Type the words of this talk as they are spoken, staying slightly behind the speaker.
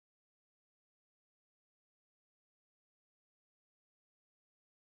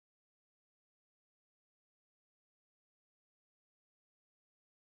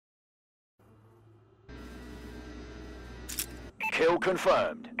Kill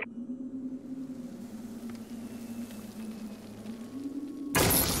confirmed.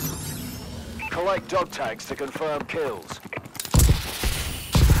 Collect dog tags to confirm kills.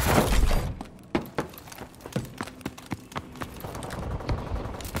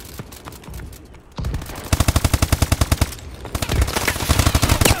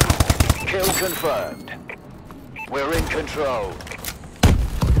 Kill confirmed. We're in control.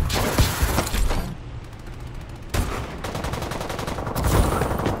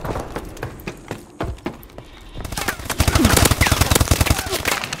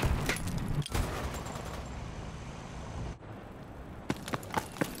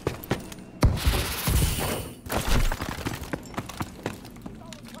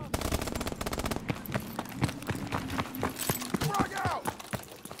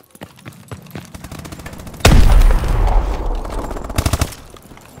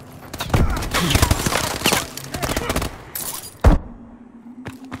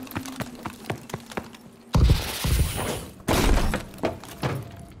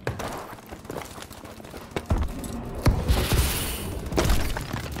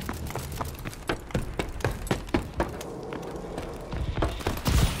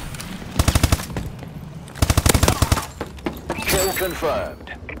 Kill confirmed.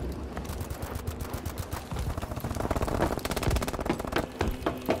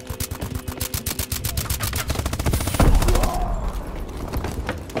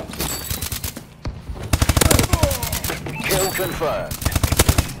 Kill confirmed.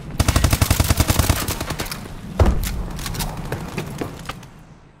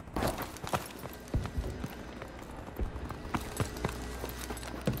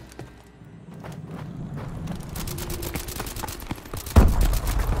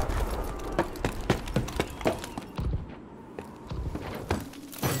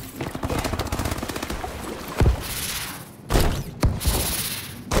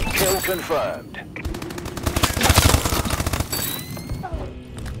 Kill confirmed.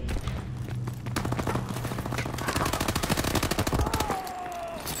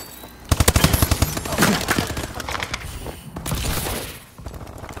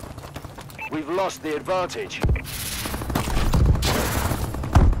 We've lost the advantage.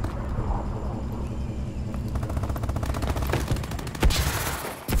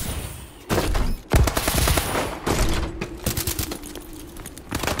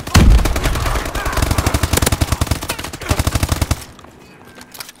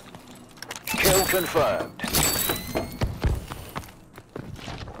 Kill confirmed.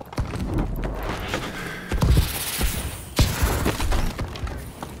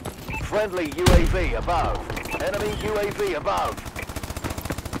 Friendly UAV above. Enemy UAV above.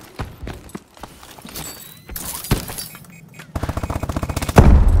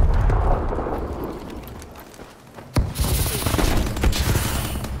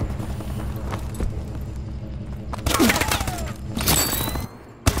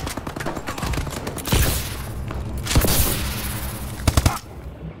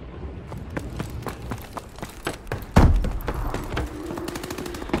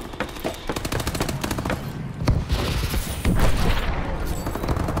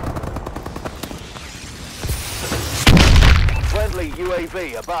 Friendly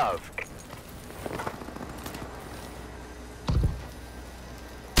UAV above.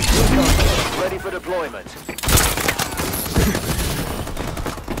 Ready for deployment.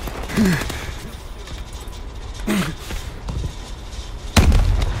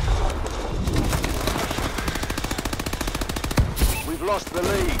 We've lost the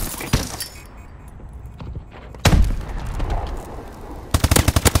lead.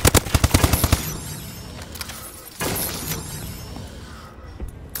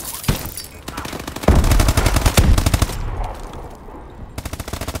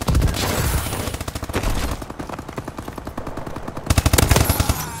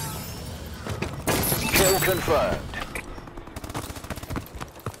 Kill confirmed.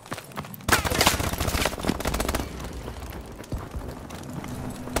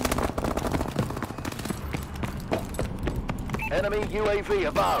 Enemy UAV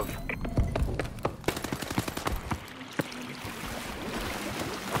above.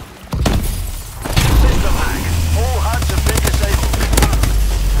 System hack. All HUDs have been disabled.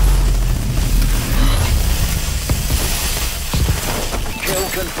 Kill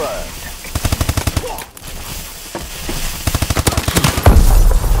confirmed.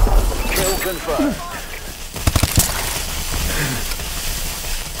 Kill confirmed.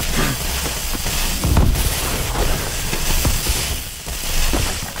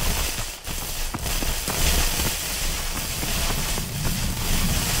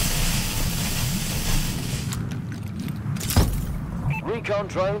 recon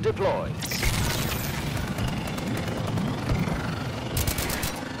drone deployed.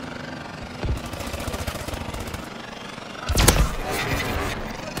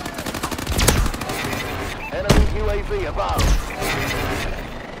 Enemy UAV above.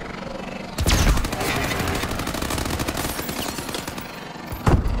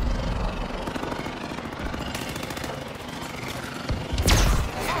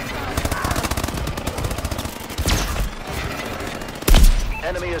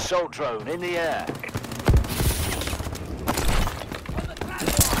 Enemy assault drone in the air.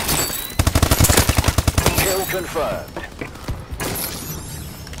 Kill confirmed.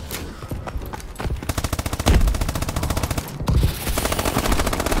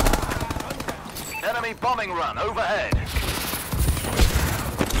 Enemy bombing run overhead.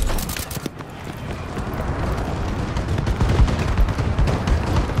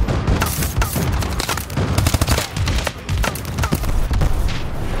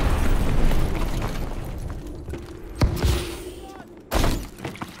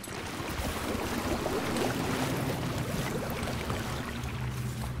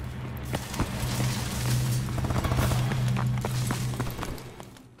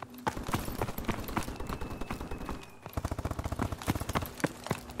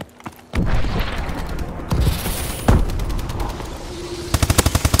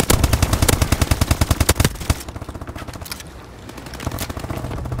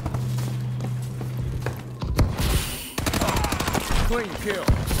 Clean kill.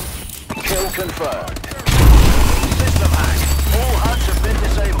 Kill confirmed. System hack. All HUDs have been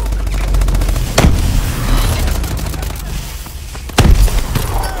disabled.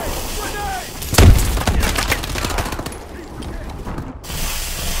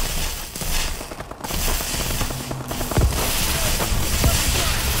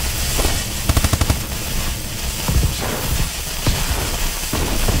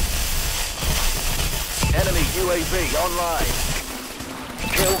 Enemy UAV online.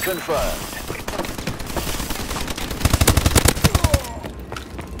 Kill confirmed.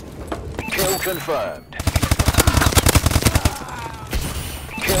 Kill confirmed.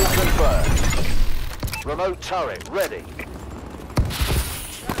 Kill confirmed. Remote turret ready.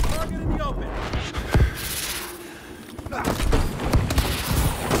 Target in the open.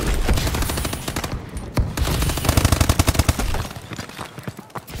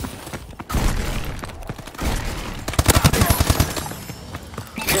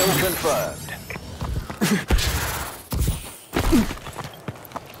 Kill confirmed.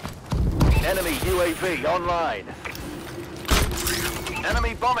 Enemy UAV online.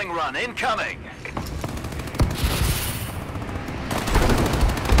 Enemy bombing run incoming.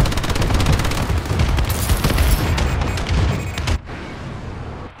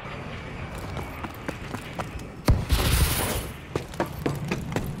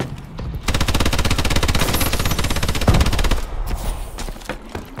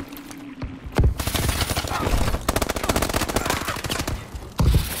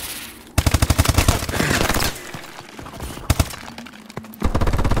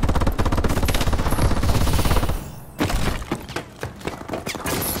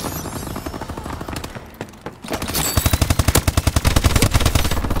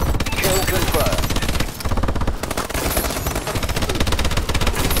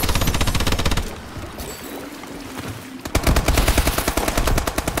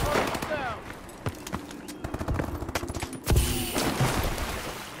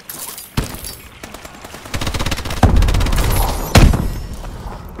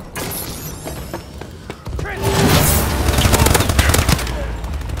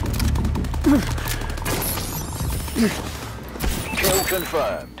 Kill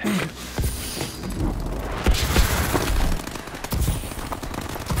confirmed.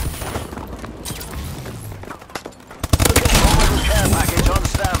 Care package on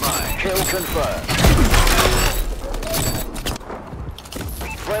standby. Kill confirmed.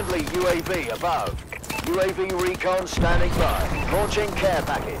 Friendly UAV above. UAV recon standing by. Launching care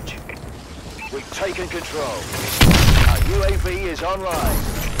package. We've taken control. Our UAV is online.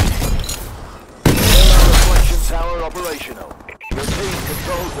 Solar reflection tower operational. Your team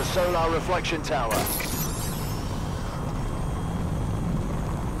controls the solar reflection tower.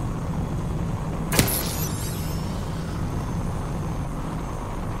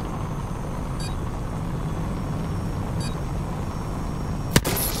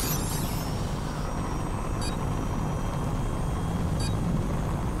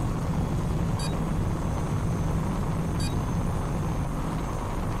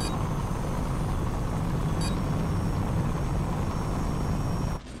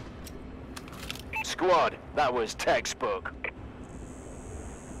 Squad, that was textbook.